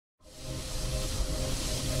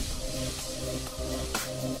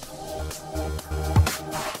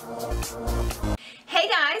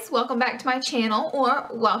welcome back to my channel, or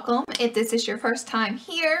welcome if this is your first time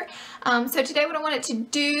here. So today what I wanted to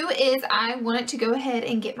do is I wanted to go ahead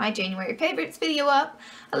and get my January favorites video up.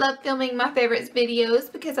 I love filming my favorites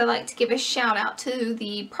videos because I like to give a shout out to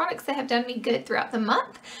the products that have done me good throughout the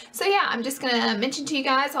month. So yeah, I'm just going to mention to you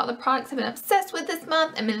guys all the products I've been obsessed with this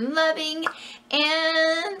month and been loving,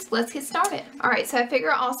 and let's get started. Alright, so I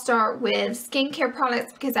figure I'll start with skincare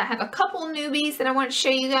products because I have a couple newbies that I want to show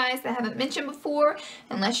you guys that I haven't mentioned before.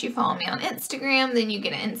 Unless you follow me on Instagram, then you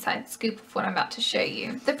get an inside scoop of what I'm about to show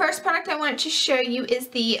you. The first product I wanted to show you is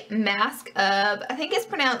the mask of, I think it's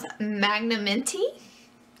pronounced Magnamenti.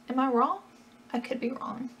 Am I wrong? I could be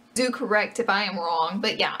wrong. Do correct if I am wrong,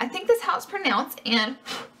 but yeah, I think that's how it's pronounced, and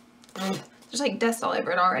there's like dust all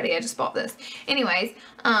over it already. I just bought this. Anyways,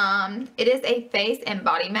 it is a face and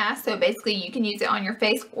body mask, so basically you can use it on your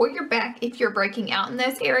face or your back if you're breaking out in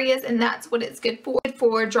those areas, and that's what it's good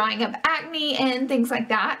for drying up acne and things like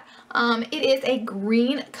that. It is a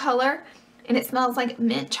green color, and it smells like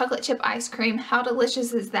mint chocolate chip ice cream. How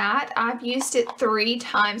delicious is that? I've used it 3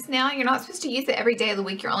 times now. You're not supposed to use it every day of the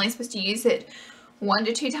week. You're only supposed to use it 1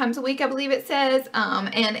 to 2 times a week, I believe it says.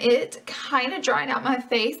 And it kind of dried out my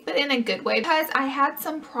face, but in a good way, because I had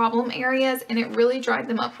some problem areas and it really dried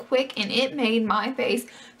them up quick, and it made my face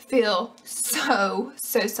feel so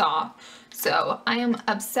soft. So I am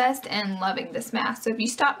obsessed and loving this mask. So if you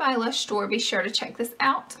stop by Lush store, be sure to check this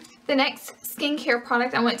out. The next skincare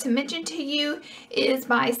product I want to mention to you is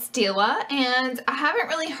by Stila, and I haven't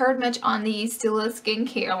really heard much on the Stila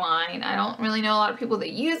skincare line. I don't really know a lot of people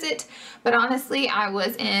that use it, but honestly, I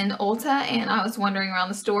was in Ulta and I was wandering around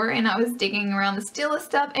the store and I was digging around the Stila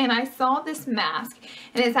stuff, and I saw this mask,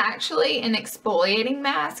 and it's actually an exfoliating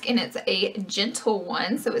mask, and it's a gentle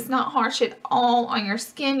one, so it's not harsh at all on your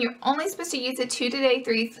skin. You're only supposed to use it 2 today.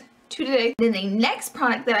 Then the next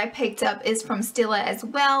product that I picked up is from Stila as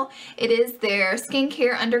well. It is their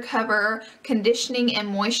Skincare Undercover Conditioning and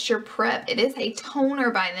Moisture Prep. It is a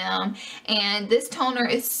toner by them, and this toner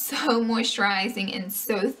is so moisturizing and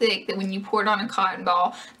so thick that when you pour it on a cotton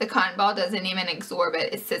ball, the cotton ball doesn't even absorb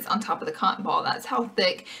it. It sits on top of the cotton ball. That's how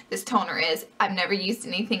thick this toner is. I've never used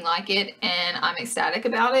anything like it, and I'm ecstatic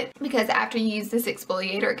about it because after you use this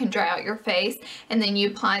exfoliator, it can dry out your face, and then you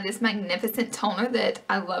apply this magnificent toner that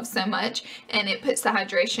I love so much, and it puts the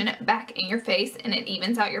hydration back in your face, and it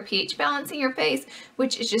evens out your pH balance in your face,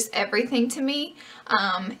 which is just everything to me.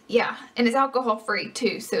 Yeah, and it's alcohol free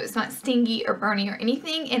too, so it's not stingy or burny or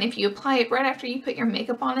anything. And if you apply it right after you put your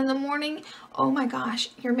makeup on in the morning, oh my gosh,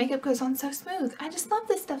 your makeup goes on so smooth. I just love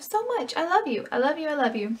this stuff so much. I love you. I love you. I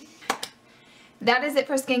love you. That is it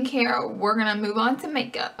for skincare. We're going to move on to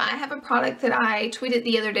makeup. I have a product that I tweeted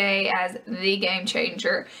the other day as the game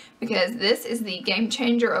changer, because this is the game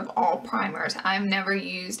changer of all primers. I've never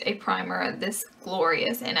used a primer this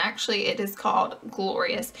glorious, and actually it is called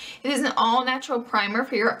Glorious. It is an all natural primer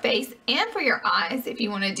for your face and for your eyes if you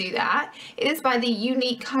want to do that. It is by the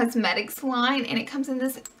Unique Cosmetics line, and it comes in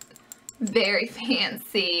this very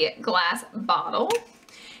fancy glass bottle.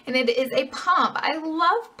 And it is a pump. I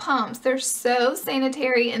love pumps. They're so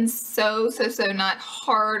sanitary and so not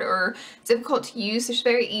hard or difficult to use. They're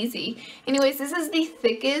very easy. Anyways, this is the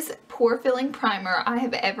thickest pore filling primer I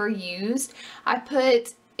have ever used. I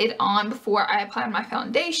put it on before I applied my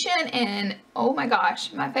foundation, and oh my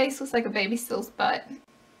gosh, my face looks like a baby seal's butt.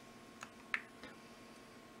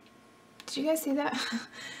 Did you guys see that?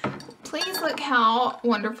 Please look how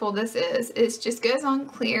wonderful this is. It just goes on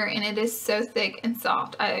clear, and it is so thick and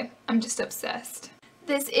soft. I'm just obsessed.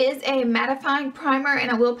 This is a mattifying primer, and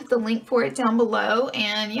I will put the link for it down below,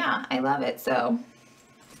 and yeah, I love it. So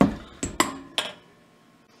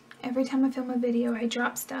every time I film a video, I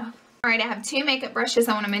drop stuff. Alright, I have 2 makeup brushes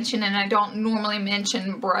I want to mention, and I don't normally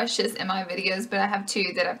mention brushes in my videos, but I have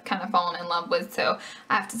 2 that I've kind of fallen in love with, so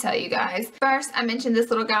I have to tell you guys. First, I mentioned this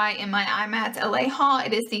little guy in my iMats LA haul.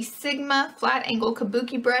 It is the Sigma Flat Angle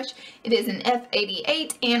Kabuki brush. It is an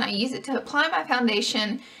F88, and I use it to apply my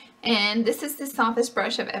foundation, and this is the softest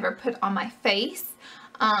brush I've ever put on my face.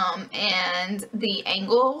 And the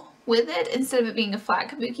angle with it, instead of it being a flat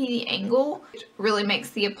kabuki, the angle really makes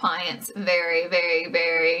the appliance very,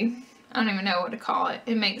 I don't even know what to call it.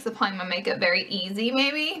 It makes applying my makeup very easy,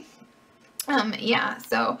 maybe. Yeah,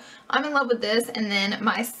 so I'm in love with this. And then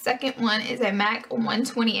my second one is a MAC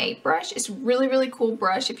 128 brush. It's really, really cool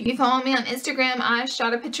brush. If you follow me on Instagram, I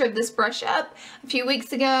shot a picture of this brush up a few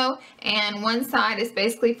weeks ago, and one side is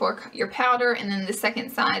basically for your powder, and then the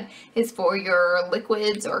second side is for your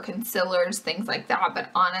liquids or concealers, things like that. But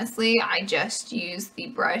honestly, I just use the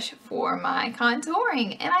brush for my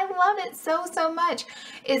contouring, and I love it so, so much.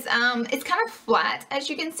 It's kind of flat, as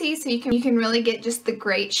you can see, so you can really get just the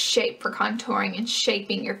great shape for contouring and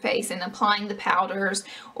shaping your face and applying the powders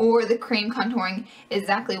or the cream contouring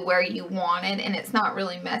exactly where you want it, and it's not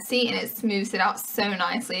really messy, and it smooths it out so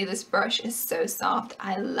nicely. This brush is so soft.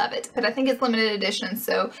 I love it, but I think it's limited edition,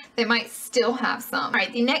 so they might still have some. All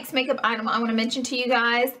right, the next makeup item I want to mention to you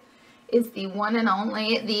guys is the one and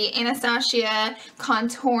only, the Anastasia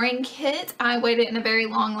contouring kit. I waited in a very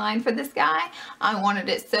long line for this guy. I wanted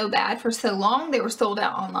it so bad for so long. They were sold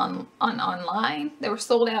out online. They were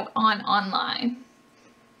sold out online.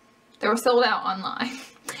 They were sold out online.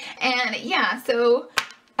 And yeah, so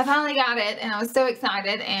I finally got it, and I was so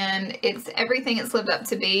excited, and it's everything it's lived up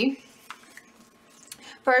to be.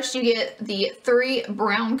 First, you get the 3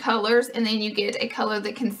 brown colors, and then you get a color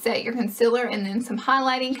that can set your concealer, and then some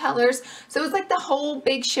highlighting colors. So it's like the whole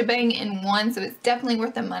big shebang in one, so it's definitely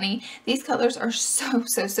worth the money. These colors are so,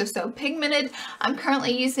 so, so, so pigmented. I'm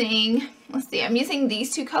currently using, let's see, I'm using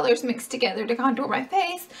these 2 colors mixed together to contour my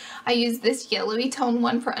face. I use this yellowy tone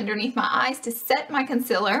one for underneath my eyes to set my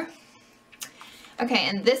concealer. Okay,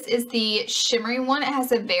 and this is the shimmery one. It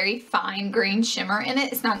has a very fine green shimmer in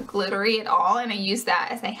it. It's not glittery at all, and I use that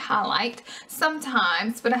as a highlight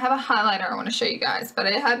sometimes, but I have a highlighter I want to show you guys, but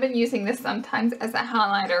I have been using this sometimes as a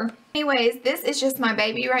highlighter. Anyways, this is just my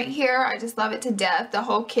baby right here. I just love it to death. The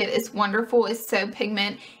whole kit is wonderful. It's so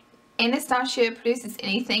pigment. Anastasia produces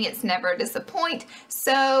anything. It's never a disappoint.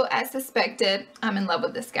 So, as suspected, I'm in love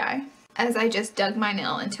with this guy, as I just dug my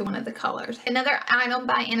nail into one of the colors. Another item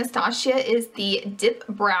by Anastasia is the Dip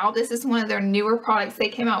Brow. This is one of their newer products they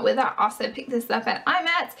came out with. I also picked this up at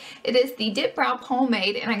IMATS. It is the Dip Brow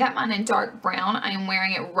Pomade, and I got mine in dark brown. I am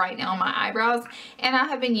wearing it right now on my eyebrows, and I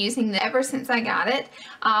have been using it ever since I got it.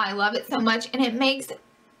 I love it so much, and it makes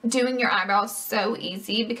doing your eyebrows so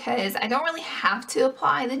easy because I don't really have to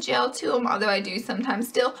apply the gel to them, although I do sometimes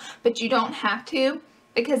still, but you don't have to,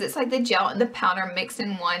 because it's like the gel and the powder mixed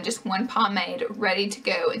in one, just one pomade ready to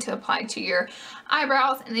go and to apply to your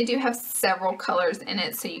eyebrows. And they do have several colors in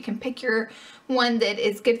it, so you can pick your one that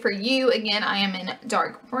is good for you. Again, I am in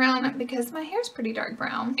dark brown because my hair is pretty dark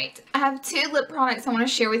brown. Right. I have 2 lip products I want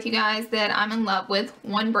to share with you guys that I'm in love with.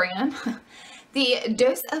 One brand. The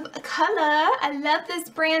Dose of Color. I love this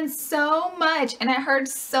brand so much, and I heard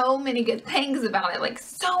so many good things about it, like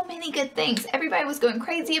so many good things. Everybody was going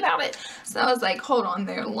crazy about it, so I was like, hold on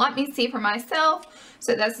there, let me see for myself.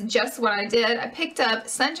 So that's just what I did. I picked up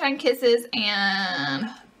Sunshine Kisses and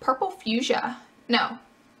Purple Fuchsia. No.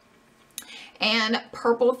 And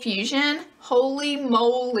Purple Fusion. Holy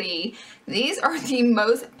moly. These are the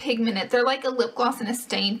most pigmented. They're like a lip gloss and a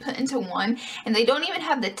stain put into one. And they don't even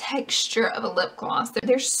have the texture of a lip gloss.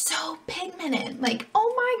 They're so pigmented. Like,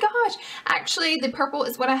 oh my gosh. Actually, the purple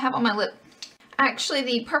is what I have on my lip. Actually,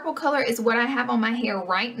 the purple color is what I have on my hair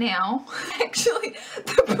right now. Actually,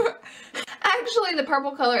 the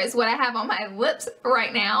purple color is what I have on my lips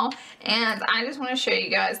right now. And I just want to show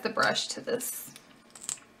you guys the brush to this.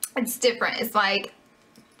 It's different. It's like,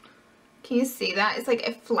 can you see that? It's like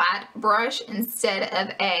a flat brush instead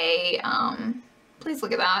of a, please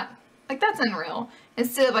look at that. Like, that's unreal.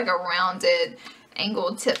 Instead of like a rounded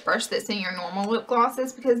angled tip brush that's in your normal lip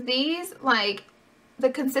glosses, because these, like, the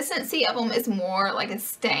consistency of them is more like a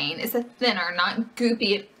stain. It's a thinner, not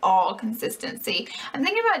goopy at all consistency. I'm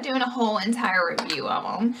thinking about doing a whole entire review of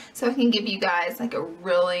them so I can give you guys like a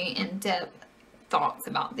really in-depth thoughts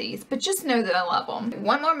about these, but just know that I love them.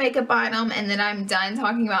 One more makeup item and then I'm done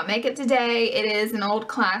talking about makeup today. It is an old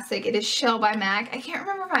classic. It is Shell by MAC. I can't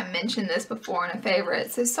remember if I mentioned this before in a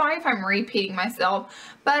favorite, so sorry if I'm repeating myself,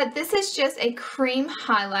 but this is just a cream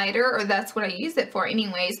highlighter, or that's what I use it for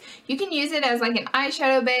anyways. You can use it as like an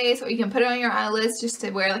eyeshadow base, or you can put it on your eyelids just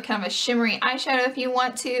to wear like kind of a shimmery eyeshadow if you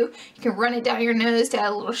want to. You can run it down your nose to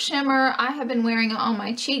add a little shimmer. I have been wearing it on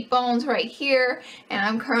my cheekbones right here, and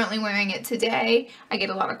I'm currently wearing it today. I get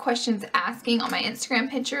a lot of questions asking on my Instagram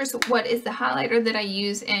pictures what is the highlighter that I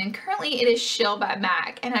use, and currently it is Shell by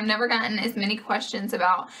MAC, and I've never gotten as many questions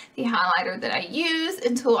about the highlighter that I use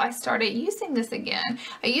until I started using this again.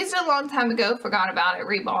 I used it a long time ago, forgot about it,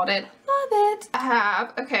 rebought it, love it. I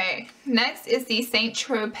have, okay, next is the Saint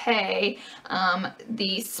Tropez,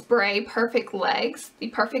 the spray Perfect Legs, the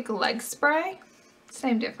Perfect Leg Spray.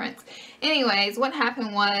 Same difference. Anyways, what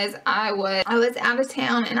happened was I was out of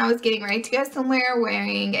town and I was getting ready to go somewhere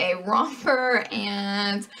wearing a romper,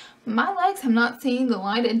 and my legs have not seen the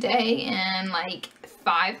light of day in like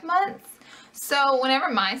 5 months. So whenever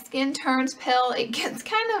my skin turns pale, it gets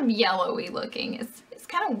kind of yellowy looking. It's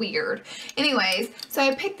kind of weird. Anyways, so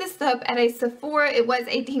I picked this up at a Sephora. It was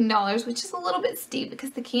 $18, which is a little bit steep because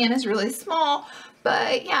the can is really small.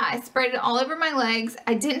 But yeah, I sprayed it all over my legs.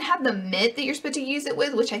 I didn't have the mitt that you're supposed to use it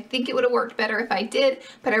with, which I think it would have worked better if I did,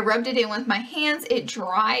 but I rubbed it in with my hands. It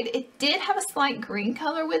dried. It did have a slight green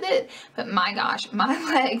color with it, but my gosh, my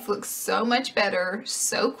legs look so much better,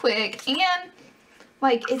 so quick, and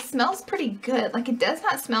like it smells pretty good. Like it does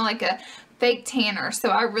not smell like a fake tanner. So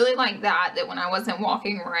I really like that when I wasn't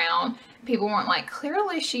walking around, people weren't like,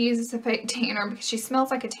 clearly she uses a fake tanner because she smells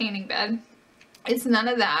like a tanning bed. It's none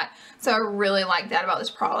of that. So I really like that about this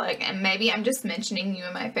product. And maybe I'm just mentioning you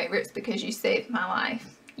in my favorites because you saved my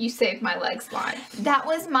life. You saved my legs life. That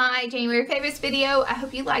was my January favorites video. I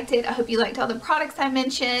hope you liked it. I hope you liked all the products I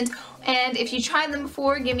mentioned. And if you tried them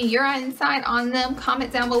before, give me your insight on them.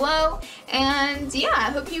 Comment down below. And yeah, I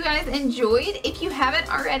hope you guys enjoyed. If you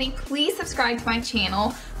haven't already, please subscribe to my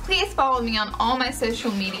channel. Please follow me on all my social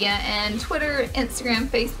media and Twitter, Instagram,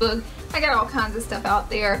 Facebook. I got all kinds of stuff out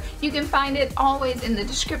there. You can find it always in the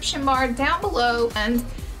description bar down below. And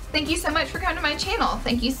thank you so much for coming to my channel.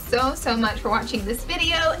 Thank you so much for watching this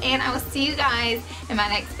video, and I will see you guys in my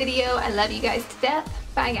next video. I love you guys to death.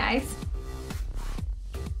 Bye guys.